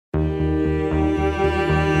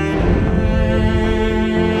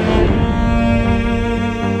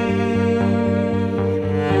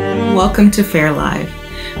welcome to Fair Life.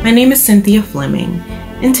 My name is Cynthia Fleming,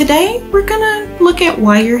 and today we're gonna look at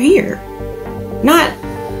why you're here. Not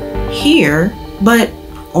here, but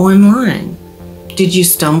online. Did you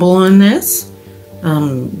stumble on this?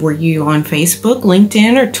 Were you on Facebook,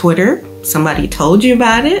 LinkedIn, or Twitter? Somebody told you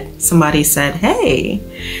about it? Somebody said, hey,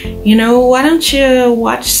 why don't you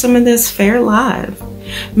watch some of this Fair Live?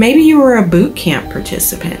 Maybe you were a boot camp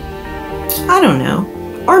participant. I don't know.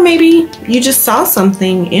 Or maybe you just saw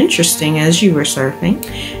something interesting as you were surfing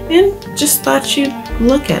and just thought you'd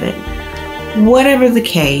look at it. Whatever the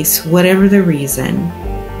case, whatever the reason,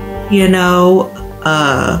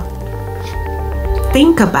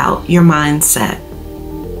 think about your mindset.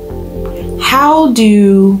 How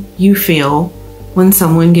do you feel when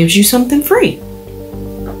someone gives you something free?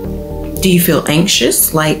 Do you feel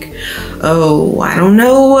anxious? Like, oh, I don't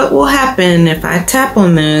know what will happen if I tap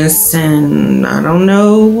on this, and I don't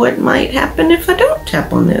know what might happen if I don't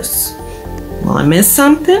tap on this. Will I miss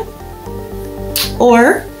something?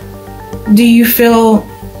 Or do you feel,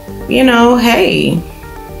 hey,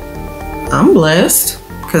 I'm blessed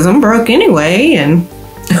because I'm broke anyway, and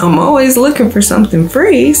I'm always looking for something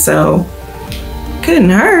free, so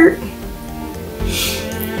couldn't hurt.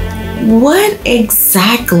 What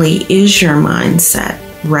exactly is your mindset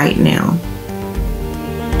right now?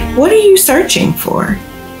 What are you searching for?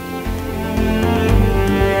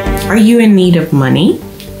 Are you in need of money?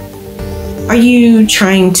 Are you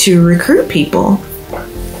trying to recruit people?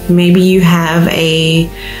 Maybe you have a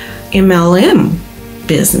MLM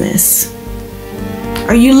business.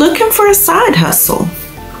 Are you looking for a side hustle?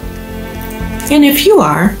 And if you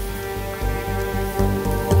are,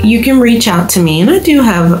 you can reach out to me, and I do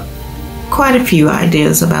have quite a few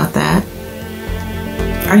ideas about that.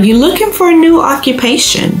 Are you looking for a new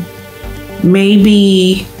occupation?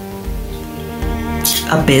 Maybe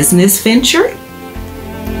a business venture?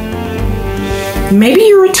 Maybe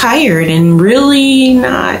you're retired and really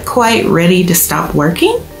not quite ready to stop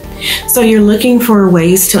working. So you're looking for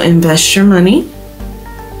ways to invest your money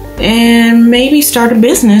and maybe start a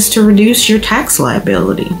business to reduce your tax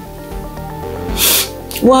liability.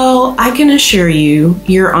 Well, I can assure you,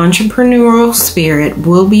 your entrepreneurial spirit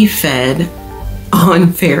will be fed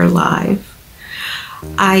on Fair Live.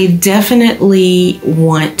 I definitely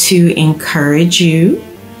want to encourage you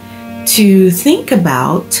to think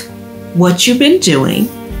about what you've been doing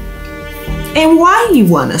and why you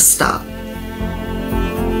want to stop.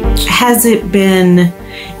 Has it been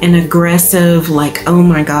an aggressive, like, oh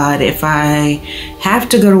my God, if I have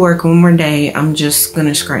to go to work one more day, I'm just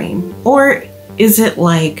gonna scream? Or is it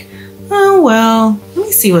like, oh, well, let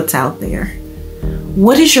me see what's out there?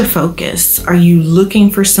 What is your focus? Are you looking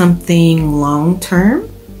for something long-term?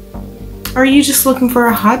 Or are you just looking for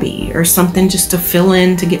a hobby or something just to fill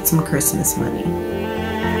in to get some Christmas money?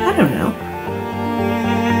 I don't know.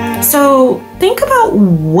 So think about,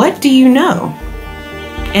 what do you know?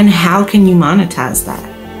 And how can you monetize that?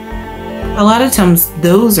 A lot of times,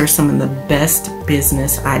 those are some of the best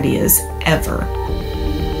business ideas ever.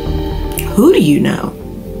 Who do you know?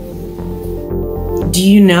 Do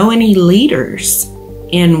you know any leaders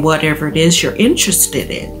in whatever it is you're interested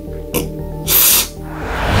in?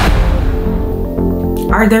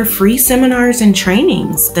 Are there free seminars and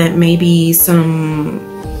trainings that maybe some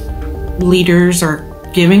leaders are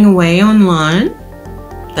giving away online?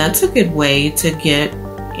 That's a good way to get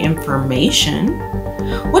information.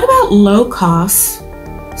 What about low-cost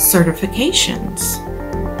certifications?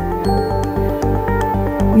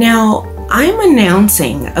 Now, I'm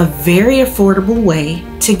announcing a very affordable way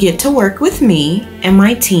to get to work with me and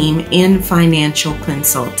my team in financial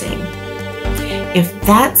consulting. If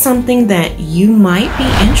that's something that you might be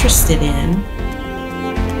interested in,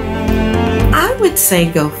 I would say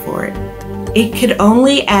go for it. It could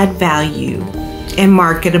only add value and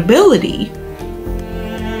marketability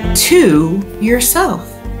to yourself,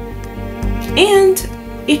 and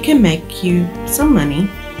it can make you some money.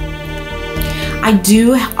 I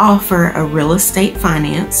do offer a real estate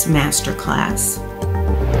finance masterclass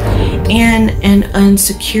and an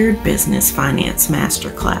unsecured business finance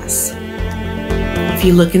masterclass. If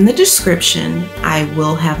you look in the description, I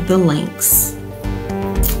will have the links.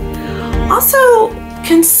 Also,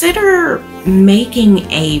 consider making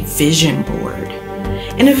a vision board.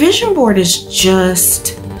 And a vision board is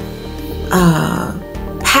just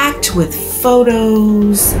packed with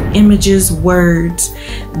photos, images, words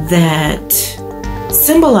that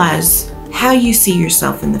symbolize how you see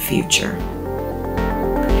yourself in the future.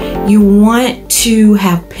 You want to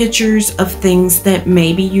have pictures of things that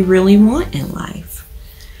maybe you really want in life.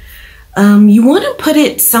 You want to put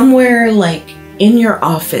it somewhere like in your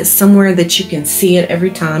office, somewhere that you can see it every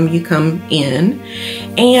time you come in.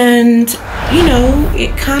 And, you know,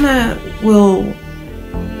 it kind of will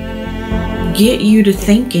get you to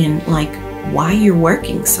thinking like why you're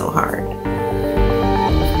working so hard.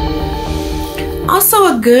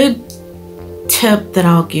 Also, a good tip that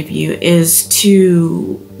I'll give you is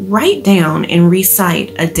to write down and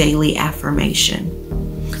recite a daily affirmation.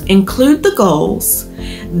 Include the goals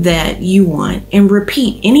that you want and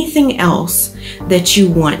repeat anything else that you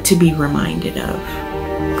want to be reminded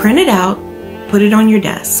of. Print it out, put it on your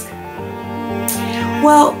desk.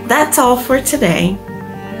 Well, that's all for today.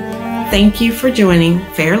 Thank you for joining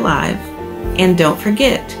Fair Live, and don't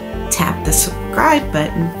forget, tap the subscribe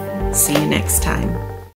button. See you next time.